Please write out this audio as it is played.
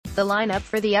The lineup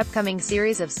for the upcoming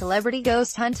series of Celebrity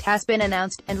Ghost Hunt has been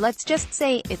announced, and let's just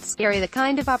say, it's scary the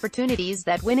kind of opportunities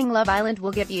that winning Love Island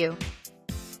will give you.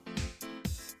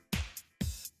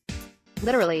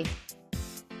 Literally.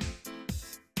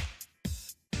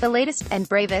 The latest and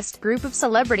bravest group of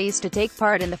celebrities to take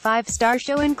part in the five-star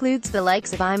show includes the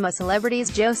likes of I'm a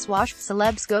Celebrity's Joe Swash,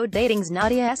 Celebs Go Dating's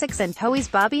Nadia Essex and Toei's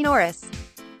Bobby Norris.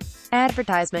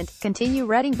 Advertisement. Continue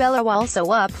reading. Bella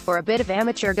also up for a bit of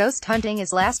amateur ghost hunting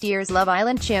as last year's Love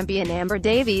Island champion Amber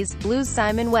Davies, Blue's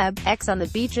Simon Webb, Ex on the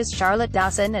Beach's Charlotte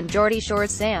Dawson and Geordie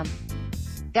Shore's Sam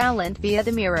Gallant via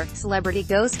The Mirror. Celebrity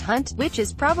Ghost Hunt, which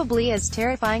is probably as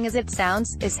terrifying as it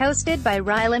sounds, is hosted by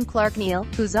Rylan Clark Neal,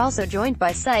 who's also joined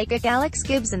by psychic Alex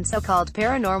Gibbs and so-called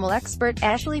paranormal expert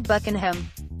Ashley Buckingham.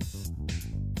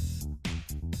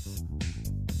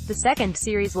 The second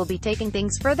series will be taking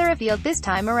things further afield this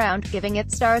time around, giving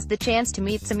its stars the chance to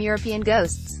meet some European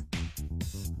ghosts.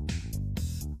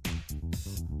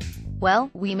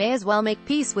 Well, we may as well make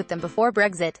peace with them before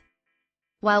Brexit.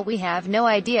 While we have no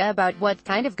idea about what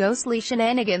kind of ghostly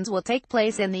shenanigans will take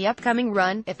place in the upcoming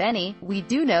run, if any, we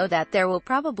do know that there will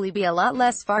probably be a lot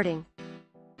less farting.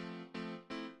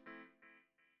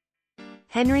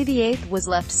 Henry VIII was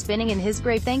left spinning in his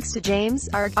grave thanks to James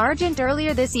Argent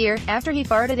earlier this year, after he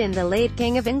farted in the late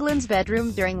King of England's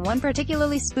bedroom during one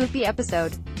particularly spooky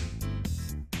episode.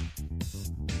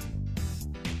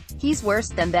 He's worse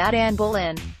than that Anne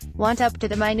Boleyn. Want up to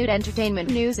the minute entertainment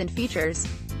news and features?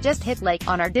 Just hit like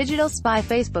on our Digital Spy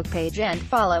Facebook page and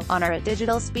follow on our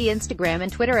Digital Spy Instagram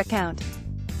and Twitter account.